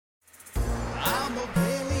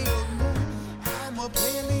a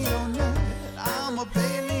paleo nerd. I'm a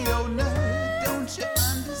paleo nerd. Don't you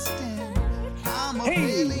understand? I'm a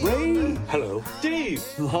Hey, paleo Ray. nerd. Hello, Dave.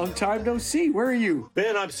 Long time no see. Where are you?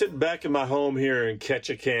 Ben, I'm sitting back in my home here in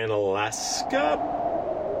Ketchikan, Alaska.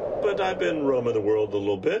 But I've been roaming the world a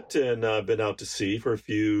little bit, and I've been out to sea for a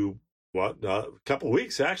couple of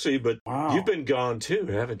weeks, actually. But Wow. You've been gone too,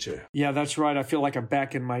 haven't you? Yeah, that's right. I feel like I'm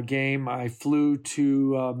back in my game. I flew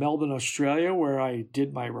to Melbourne, Australia, where I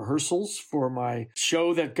did my rehearsals for my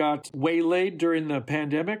show that got waylaid during the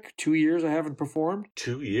pandemic. 2 years I haven't performed.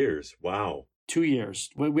 2 years. Wow. 2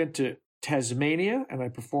 years. We went to Tasmania and I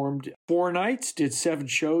performed 4 nights, did 7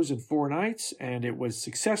 shows in 4 nights, and it was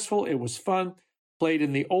successful. It was fun. Played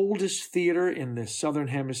in the oldest theater in the Southern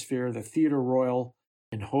Hemisphere, the Theatre Royal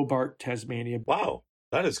in Hobart, Tasmania. Wow.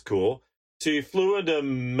 That is cool. So you flew into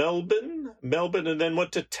Melbourne, and then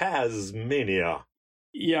went to Tasmania.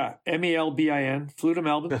 Yeah, Melbin. Flew to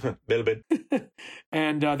Melbourne. Melbourne.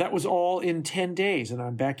 And that was all in 10 days. And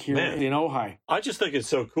I'm back here Man. in Ojai. I just think it's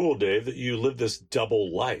so cool, Dave, that you live this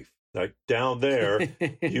double life. Like down there,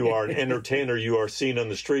 you are an entertainer. You are seen on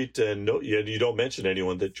the street, and you don't mention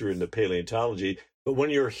anyone that you're into paleontology. But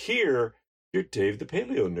when you're here, you're Dave the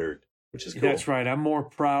Paleo Nerd, which is cool. That's right. I'm more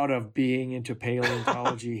proud of being into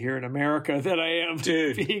paleontology here in America than I am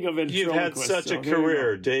Dude, being a ventriloquist. you've had such So a there you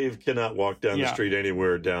career. go. Dave cannot walk down the Yeah. street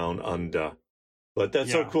anywhere down under. But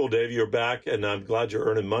that's so Yeah. cool, Dave. You're back, and I'm glad you're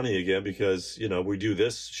earning money again because, we do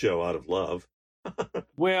this show out of love.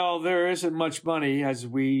 Well, there isn't much money as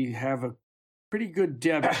we have a pretty good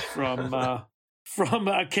debit from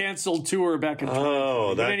a canceled tour back in 2020. Oh,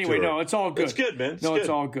 But that anyway, tour. no, it's all good. It's good, man. It's It's good.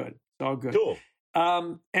 all good. It's all good. Cool.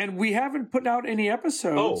 And we haven't put out any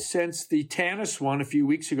episodes Oh. since the Tanis one a few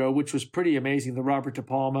weeks ago, which was pretty amazing. The Robert De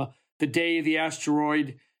Palma, the day the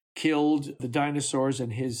asteroid killed the dinosaurs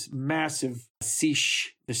and his massive the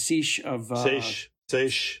siege of Seish.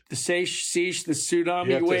 the siege, the tsunami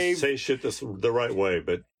You have wave. to say shit the right way,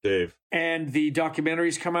 but Dave. And the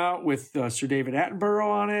documentaries come out with Sir David Attenborough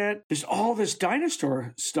on it. There's all this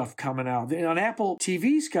dinosaur stuff coming out. On Apple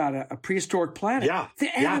TV's got a prehistoric planet. Yeah, The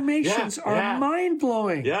yeah, animations yeah, are yeah.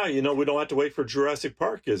 mind-blowing. Yeah, we don't have to wait for Jurassic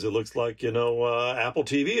Park because it looks like, Apple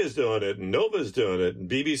TV is doing it and Nova's doing it and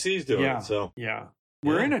BBC's doing Yeah. it. So Yeah.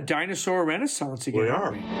 We're Yeah. in a dinosaur renaissance again. we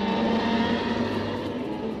aren't are.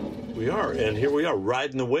 We are. And here we are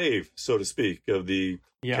riding the wave, so to speak, of the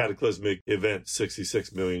Yeah. cataclysmic event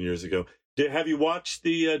 66 million years ago. Have you watched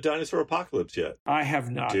the dinosaur apocalypse yet? I have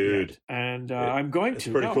not Dude. yet. And I'm going It's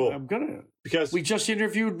to. pretty No, cool. I'm going to. Because We just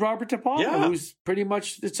interviewed Robert De Palma, Yeah. who's pretty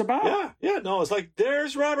much it's about. no, it's like,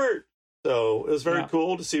 there's Robert. So it was very Yeah.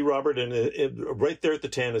 cool to see Robert right there at the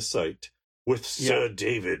Tanis site with Sir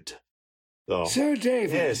David. So, Sir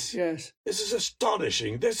David. Yes. Yes. this is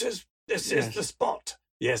astonishing. This is Yes. the spot.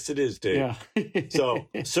 Yes, it is, Dave. Yeah. So,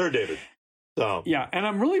 Sir David. So, Yeah, and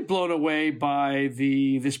I'm really blown away by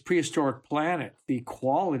this prehistoric planet, the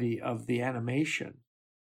quality of the animation.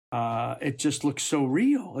 It just looks so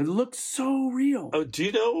real. It looks so real. oh, do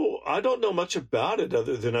you know? I don't know much about it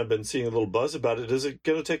other than I've been seeing a little buzz about it. Is it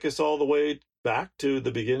going to take us all the way back to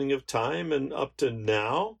the beginning of time and up to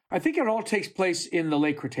now? I think it all takes place in the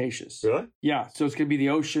late Cretaceous. Really? Yeah, so it's going to be the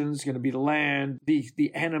oceans, it's going to be the land.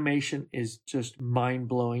 The animation is just mind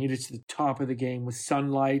blowing. It is the top of the game with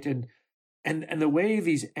sunlight and the way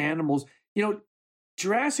these animals.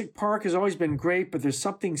 Jurassic Park has always been great, but there's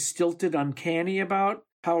something stilted, uncanny about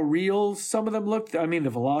how real some of them look. I mean, the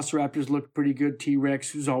Velociraptors look pretty good.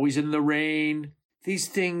 T-Rex, who's always in the rain. These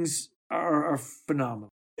things are phenomenal.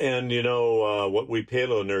 And what we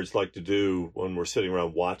paleo nerds like to do when we're sitting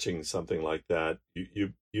around watching something like that,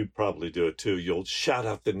 you probably do it too. You'll shout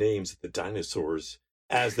out the names of the dinosaurs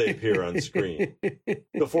as they appear on screen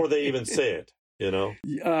before they even say it.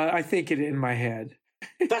 I think it in my head.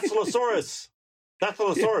 Dathylosaurus.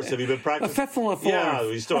 Dathylosaurus. Have you been A practicing? Cephalothorax. Yeah,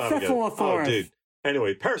 we still A haven't got it. Oh, Cephalothorax. dude.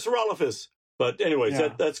 Anyway, Parasaurolophus. But anyways, Yeah.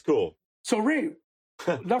 that's cool. So, Ray,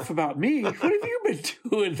 enough about me. What have you been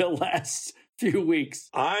doing the last few weeks?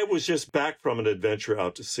 I was just back from an adventure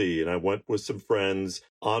out to sea, and I went with some friends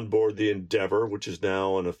on board the Endeavor, which is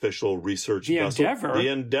now an official research The vessel. Endeavor? The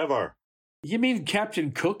Endeavor. You mean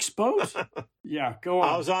Captain Cook's boat? Yeah, go on.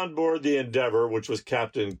 I was on board the Endeavor, which was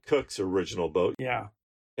Captain Cook's original boat, Yeah.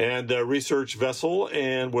 and a research vessel,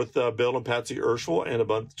 and with Bill and Patsy Urschel and a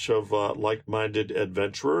bunch of like-minded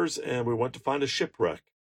adventurers, and we went to find a shipwreck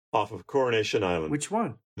off of Coronation Island. Which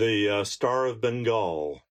one? The Star of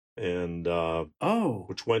Bengal, and Oh.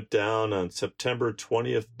 which went down on September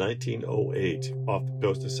 20th, 1908, off the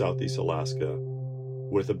coast of Southeast Alaska,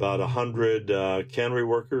 with about 100 cannery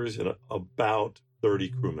workers and about 30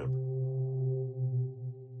 crew members.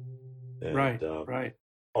 And, right.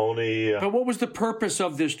 Only But what was the purpose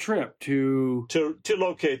of this trip? To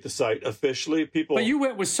locate the site officially. People. But you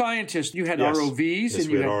went with scientists. You had Yes. ROVs Yes, and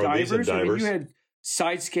we you had had ROVs and divers. I mean, divers. you had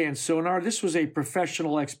side scan sonar. This was a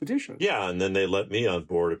professional expedition. Yeah, and then they let me on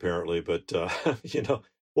board apparently. But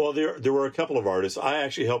well, there were a couple of artists. I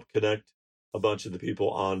actually helped connect a bunch of the people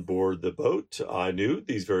on board the boat. I knew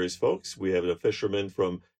these various folks. We have a fisherman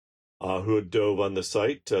from who had dove on the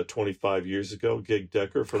site 25 years ago, Gig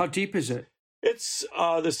Decker. How deep is it? It's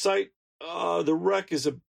the site. The wreck is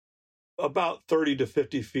about 30 to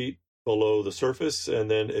 50 feet below the surface,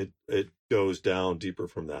 and then it goes down deeper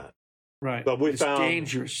from that. Right, but we it's found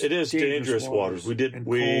dangerous. It is dangerous waters.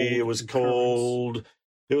 It was cold.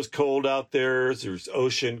 It was cold out there. There's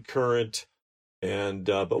ocean current, and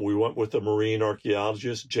but we went with a marine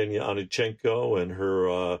archaeologist, Jenya Anichenko, and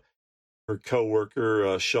her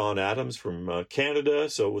co-worker Sean Adams from Canada.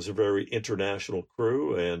 So it was a very international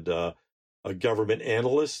crew, and a government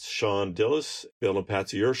analyst, Sean Dillis, Bill and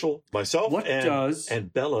Patsy Urschel, myself,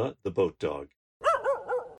 and Bella, the boat dog.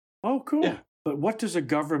 Oh, cool. Yeah. But what does a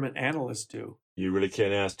government analyst do? You really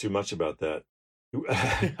can't ask too much about that.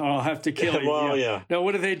 I'll have to kill you. Well, yeah. No,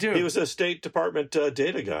 what do they do? He was a State Department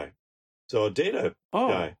data guy. So a data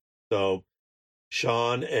guy. So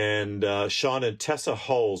Sean and Tessa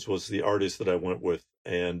Hulls was the artist that I went with.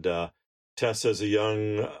 And Tessa's a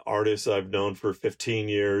young artist I've known for 15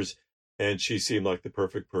 years. And she seemed like the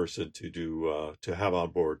perfect person to have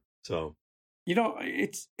on board. So,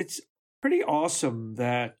 it's pretty awesome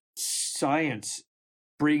that science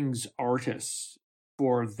brings artists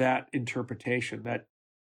for that interpretation, that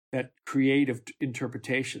creative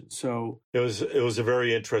interpretation. So it was a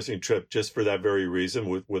very interesting trip just for that very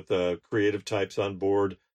reason, with creative types on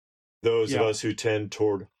board. Those of us who tend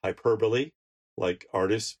toward hyperbole, like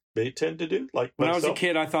artists may tend to do. Like when myself. I was a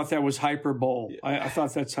kid, I thought that was hyperbole. I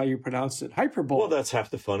thought that's how you pronounce it, hyperbole. Well, that's half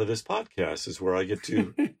the fun of this podcast, is where I get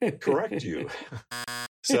to correct you.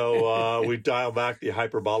 So we dial back the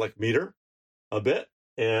hyperbolic meter a bit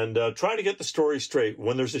and try to get the story straight.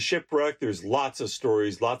 When there's a shipwreck, there's lots of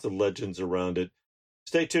stories, lots of legends around it.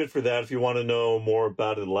 Stay tuned for that. If you want to know more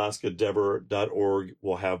about it, alaskaendeavor.org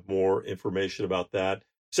will have more information about that.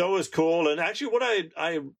 So it was cool. And actually what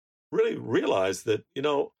I really realized that, in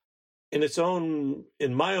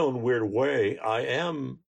my own weird way, I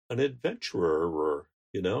am an adventurer,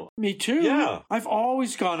 Me too. Yeah. I've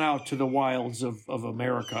always gone out to the wilds of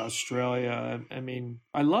America, Australia. I mean,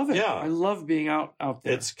 I love it. Yeah. I love being out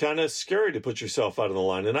there. It's kind of scary to put yourself out on the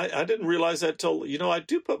line. And I didn't realize that till, I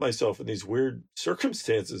do put myself in these weird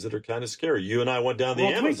circumstances that are kind of scary. You and I went down the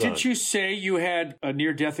Amazon. Did you say you had a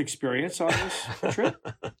near-death experience on this trip?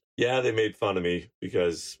 Yeah, they made fun of me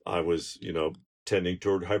because I was, tending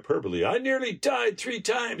toward hyperbole. I nearly died 3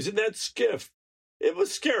 times in that skiff. It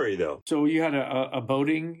was scary, though. So you had a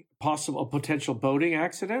potential boating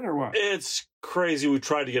accident, or what? It's crazy. We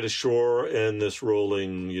tried to get ashore in this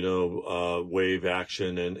rolling, wave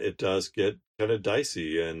action, and it does get kind of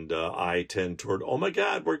dicey. And I tend toward, oh my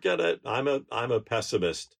God, we're gonna. I'm a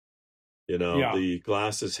pessimist. The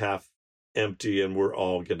glass is half empty, and we're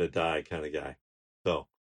all gonna die, kind of guy. So.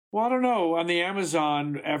 Well, I don't know. On the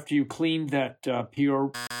Amazon, after you cleaned that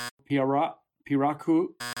Piraraku.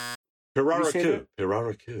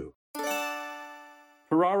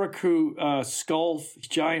 Piraraku skull,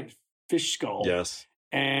 giant fish skull. Yes.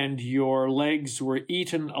 And your legs were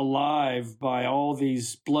eaten alive by all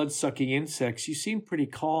these blood-sucking insects. You seemed pretty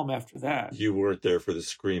calm after that. You weren't there for the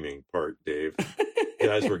screaming part, Dave. You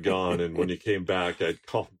guys were gone, and when you came back, I'd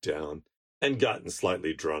calmed down and gotten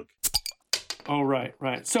slightly drunk. Oh, right.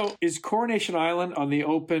 So is Coronation Island on the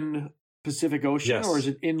open Pacific Ocean, yes. or is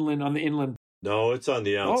it inland on the inland? No, it's on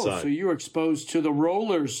the outside. Oh, so you're exposed to the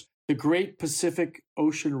rollers, the Great Pacific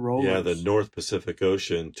Ocean rollers. Yeah, the North Pacific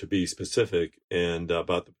Ocean, to be specific. And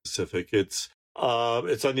about the Pacific, it's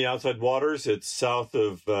on the outside waters. It's south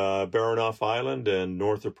of Baranof Island and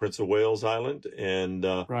north of Prince of Wales Island. And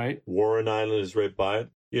right. Warren Island is right by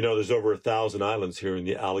it. There's over 1,000 islands here in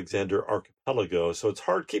the Alexander Archipelago, so it's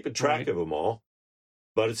hard keeping track of them all.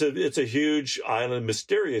 But it's a huge island,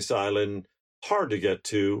 mysterious island, hard to get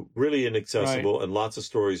to, really inaccessible, and lots of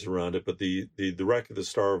stories around it. But the wreck of the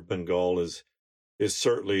Star of Bengal is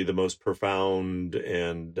certainly the most profound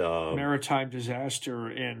and maritime disaster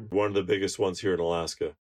in one of the biggest ones here in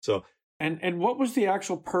Alaska. So, and what was the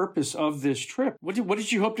actual purpose of this trip? What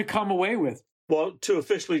did you hope to come away with? Well, to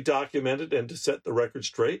officially document it and to set the record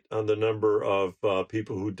straight on the number of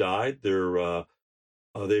people who died.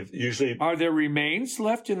 They've usually... Are there remains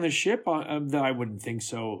left in the ship? I wouldn't think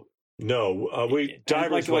so. No,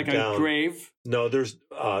 divers like went down. a grave. No, there's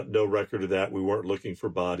no record of that. We weren't looking for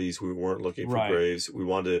bodies. We weren't looking for graves. We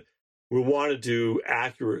wanted to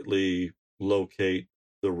accurately locate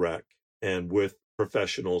the wreck, and with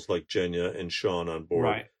professionals like Jenya and Sean on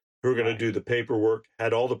board, who are going to do the paperwork,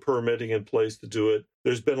 had all the permitting in place to do it.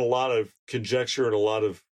 There's been a lot of conjecture and a lot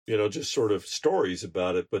of, just sort of stories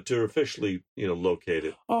about it, but to officially, locate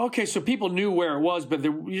it. Oh, okay. So people knew where it was, but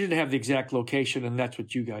you didn't have the exact location, and that's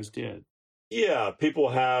what you guys did. Yeah, people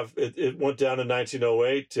have. It went down in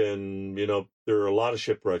 1908, and, there are a lot of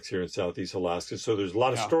shipwrecks here in Southeast Alaska, so there's a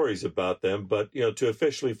lot of stories about them, but, to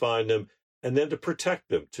officially find them and then to protect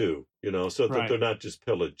them, too, so that they're not just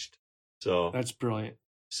pillaged. So that's brilliant.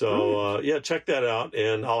 So, check that out,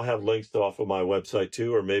 and I'll have links off of my website,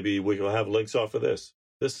 too, or maybe we will have links off of this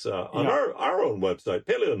on our own website,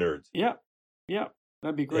 Paleo Nerds. Yeah,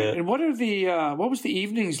 that'd be great. And what was the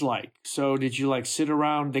evenings like? So did you sit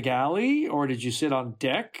around the galley, or did you sit on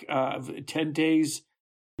deck? 10 days.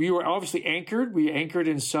 We were obviously anchored. We anchored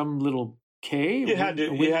in some little cave. You had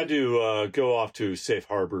to go off to safe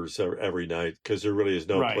harbors every night, because there really is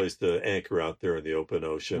no place to anchor out there in the open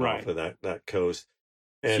ocean off of that coast.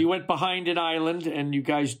 And, so you went behind an island and you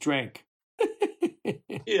guys drank.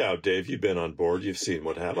 Yeah, Dave, you've been on board. You've seen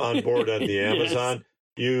what happened on board on the Amazon.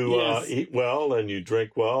 You eat well and you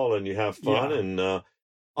drink well and you have fun. And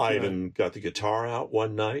I even got the guitar out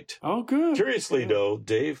one night. Oh, good. Curiously, though,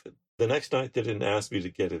 Dave, the next night they didn't ask me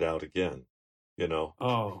to get it out again.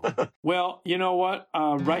 Oh, well, you know what?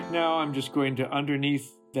 Right now I'm just going to, underneath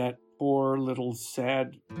that poor little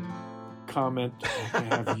sad comment,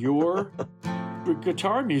 have your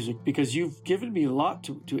guitar music, because you've given me a lot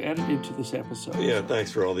to edit into this episode. Yeah,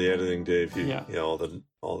 thanks for all the editing, Dave. All the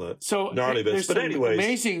gnarly bits. But anyways,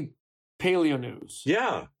 amazing paleo news.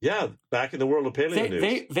 Yeah, back in the world of paleo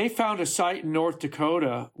news. They found a site in North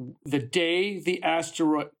Dakota the day the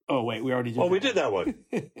asteroid. Oh wait, we already did. Oh, we did that one.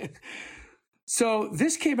 So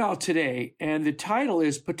this came out today, and the title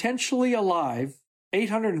is "Potentially Alive: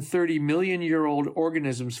 830 million-year-old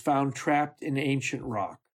organisms found trapped in ancient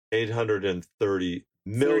rock." 830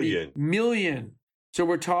 million. 30 million. So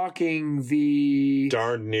we're talking the...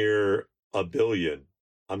 darn near a billion.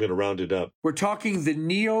 I'm going to round it up. We're talking the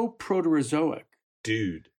Neoproterozoic.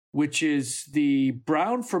 Dude. Which is the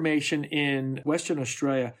Brown Formation in Western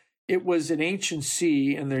Australia. It was an ancient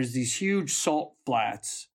sea, and there's these huge salt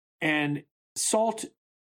flats. And salt,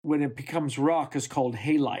 when it becomes rock, is called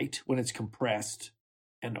halite when it's compressed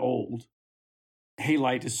and old.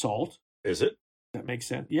 Halite is salt. Is it? That makes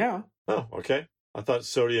sense. Yeah. Oh, okay. I thought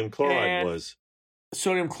sodium chloride was.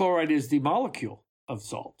 Sodium chloride is the molecule of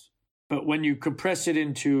salt. But when you compress it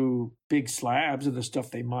into big slabs of the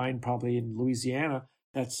stuff they mine probably in Louisiana,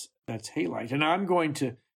 that's halite. And I'm going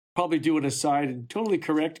to probably do an aside and totally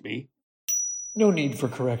correct me. No need for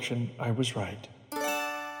correction. I was right.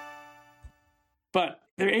 But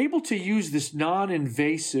they're able to use this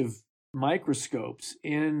non-invasive microscopes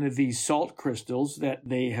in these salt crystals that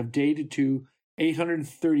they have dated to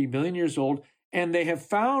 830 million years old, and they have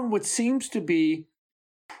found what seems to be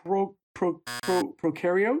prokaryote.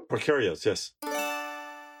 Prokaryotes, yes.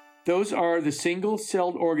 Those are the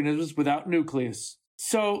single-celled organisms without nucleus.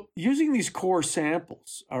 So using these core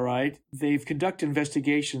samples, all right, they've conducted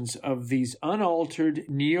investigations of these unaltered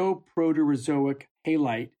Neoproterozoic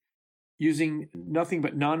halite using nothing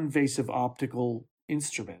but non-invasive optical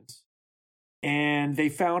instruments. And they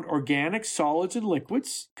found organic solids and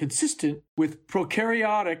liquids consistent with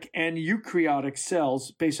prokaryotic and eukaryotic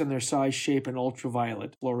cells based on their size, shape, and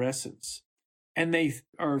ultraviolet fluorescence. And they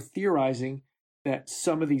are theorizing that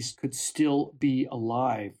some of these could still be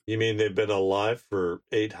alive. You mean they've been alive for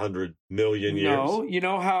 800 million years? No. You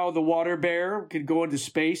know how the water bear could go into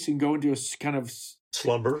space and go into a kind of...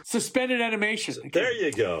 slumber? Suspended animation. Okay. There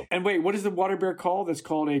you go. And wait, what is the water bear called? That's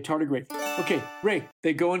called a tardigrade. Okay, Ray,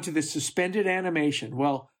 they go into the suspended animation.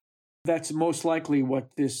 Well, that's most likely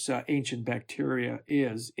what this ancient bacteria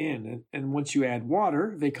is in. And once you add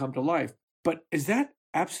water, they come to life. But is that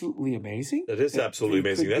absolutely amazing? That is absolutely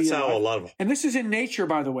amazing. That's how a lot of... And this is in Nature,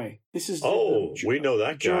 by the way. This is... we know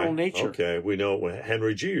that guy. Journal Nature. Okay, we know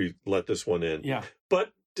Henry G. let this one in. Yeah.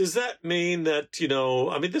 But does that mean that,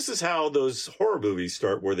 this is how those horror movies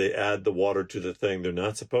start, where they add the water to the thing they're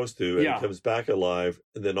not supposed to, and it comes back alive,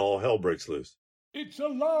 and then all hell breaks loose. It's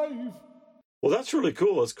alive! Well, that's really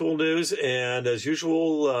cool. It's cool news. And as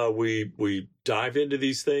usual, we dive into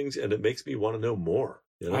these things, and it makes me want to know more.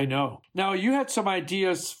 I know. Now, you had some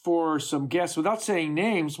ideas for some guests. Without saying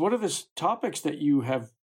names, what are the topics that you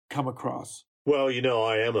have come across? Well,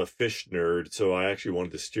 I am a fish nerd, so I actually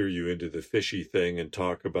wanted to steer you into the fishy thing and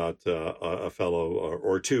talk about a fellow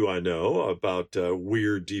or two I know about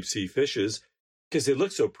weird deep sea fishes because they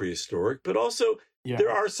look so prehistoric, but also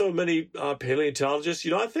there are so many paleontologists.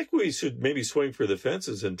 I think we should maybe swing for the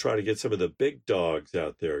fences and try to get some of the big dogs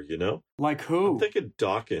out there, Like who? I'm thinking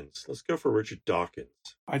Dawkins. Let's go for Richard Dawkins.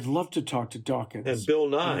 I'd love to talk to Dawkins. And Bill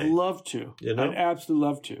Nye. I'd love to. I'd absolutely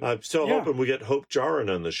love to. I'm still hoping we get Hope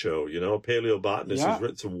Jarin on the show, a paleobotanist who's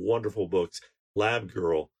written some wonderful books, Lab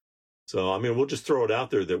Girl. So, we'll just throw it out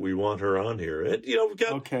there that we want her on here. And, we've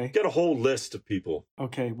got a whole list of people.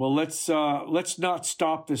 Okay. Well, let's not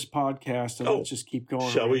stop this podcast and let's just keep going.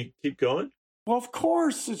 Shall we keep going? Well, of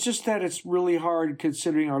course. It's just that it's really hard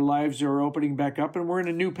considering our lives are opening back up and we're in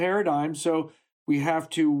a new paradigm. So we have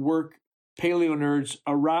to work paleo nerds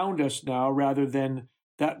around us now rather than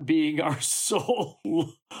that being our sole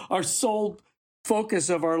focus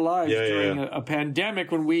of our lives during a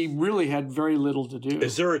pandemic when we really had very little to do.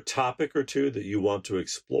 Is there a topic or two that you want to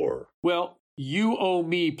explore? Well, you owe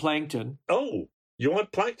me plankton. Oh, you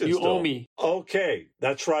want plankton You still? owe me. Okay,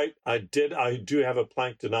 that's right. I do have a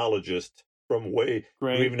planktonologist from who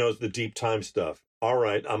even knows the deep time stuff. All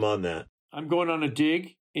right, I'm on that. I'm going on a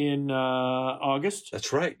dig in August.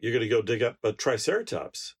 That's right. You're going to go dig up a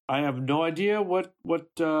Triceratops. I have no idea what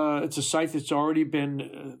it's a site that's already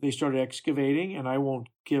been, they started excavating, and I won't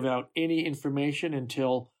give out any information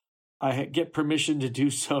until I get permission to do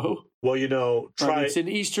so. Well, it's in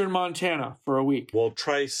eastern Montana for a week. Well,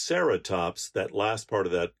 Triceratops, that last part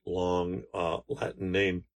of that long Latin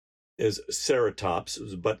name is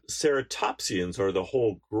Ceratops, but Ceratopsians are the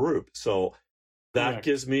whole group. So that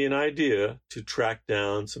gives me an idea to track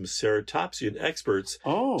down some ceratopsian experts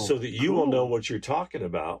so that you will know what you're talking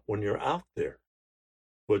about when you're out there.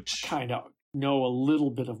 Which I kind of know a little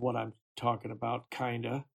bit of what I'm talking about,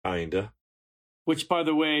 Kinda. Which, by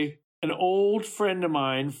the way, an old friend of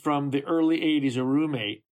mine from the early 80s, a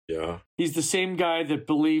roommate. Yeah. He's the same guy that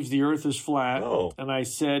believes the earth is flat. Oh. And I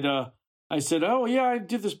said, oh, yeah, I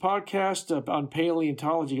did this podcast on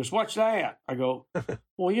paleontology. He goes, what's that? I go,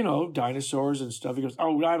 well, dinosaurs and stuff. He goes,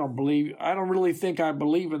 oh, I don't really think I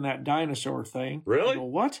believe in that dinosaur thing. Really? I go,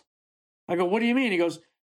 what? I go, what do you mean? He goes,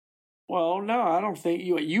 well, no, I don't think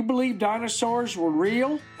you believe dinosaurs were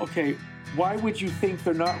real? Okay, why would you think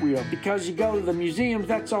they're not real? Because you go to the museums,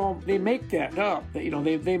 that's all, they make that up.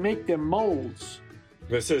 They make them molds.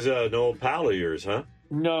 This is an old pal of yours, huh?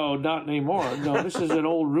 No, not anymore. No, this is an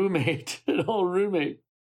old roommate.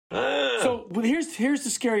 So here's the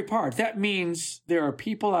scary part. That means there are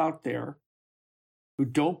people out there who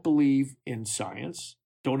don't believe in science,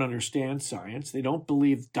 don't understand science. They don't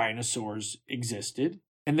believe dinosaurs existed,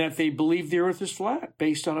 and that they believe the earth is flat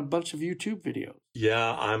based on a bunch of YouTube videos.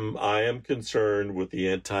 Yeah, I am concerned with the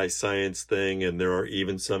anti-science thing, and there are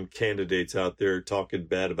even some candidates out there talking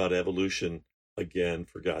bad about evolution again,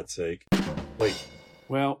 for God's sake. Wait.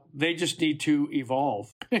 Well, they just need to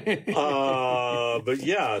evolve. But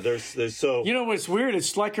yeah, there's so... what's weird?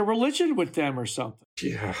 It's like a religion with them or something.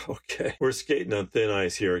 Yeah, okay. We're skating on thin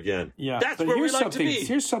ice here again. Yeah, that's but where we like to be.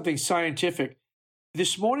 Here's something scientific.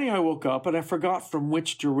 This morning I woke up and I forgot from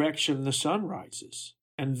which direction the sun rises.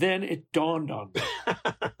 And then it dawned on me.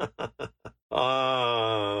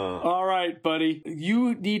 All right, buddy.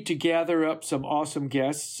 You need to gather up some awesome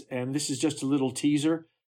guests, and this is just a little teaser.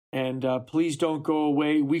 And please don't go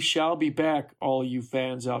away. We shall be back, all you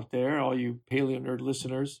fans out there, all you Paleo Nerd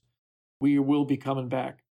listeners. We will be coming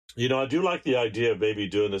back. I do like the idea of maybe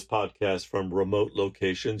doing this podcast from remote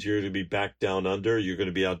locations. You're going to be back down under. You're going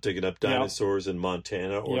to be out digging up dinosaurs in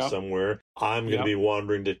Montana or somewhere. I'm going to be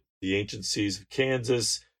wandering to the ancient seas of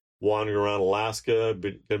Kansas, wandering around Alaska,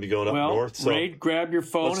 going to be going up north. So Ray, grab your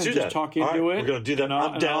phone and just talk into it. We're going to do that.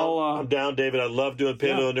 I'm down. I'm down, David. I love doing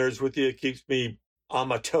Paleo Nerds with you. It keeps me on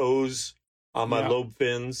my toes, on my lobe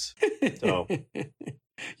fins. So.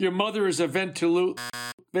 Your mother is a Venticulian?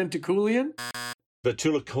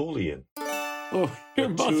 Vetulicolian. Oh, your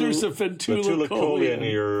mother's a Vetulicolian. And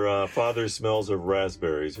your father smells of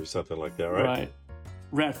raspberries or something like that, right? Right.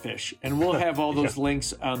 Ratfish. And we'll have all those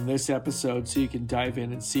links on this episode so you can dive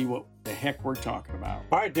in and see what the heck we're talking about.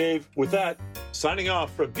 All right, Dave. With that, signing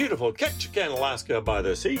off from beautiful Ketchikan, Alaska by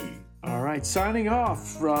the sea. All right, signing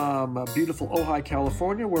off from beautiful Ojai,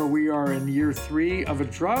 California, where we are in year 3 of a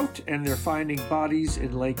drought, and they're finding bodies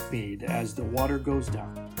in Lake Mead as the water goes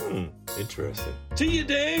down. Interesting. See you,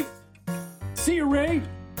 Dave. See you, Ray.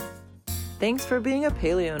 Thanks for being a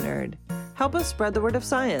Paleo Nerd. Help us spread the word of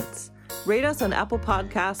science. Rate us on Apple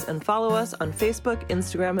Podcasts and follow us on Facebook,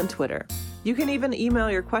 Instagram, and Twitter. You can even email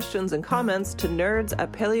your questions and comments to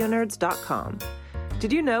nerds@paleonerds.com.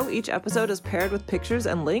 Did you know each episode is paired with pictures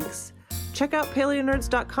and links? Check out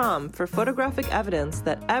paleonerds.com for photographic evidence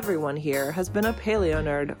that everyone here has been a paleo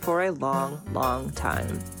nerd for a long, long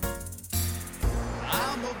time.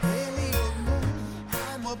 I'm a paleo nerd.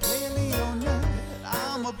 I'm a paleo nerd.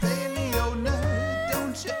 I'm a paleo nerd.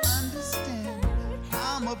 Don't you understand?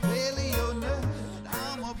 I'm a paleo nerd.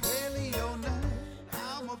 I'm a paleo nerd.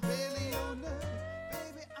 I'm a paleo nerd.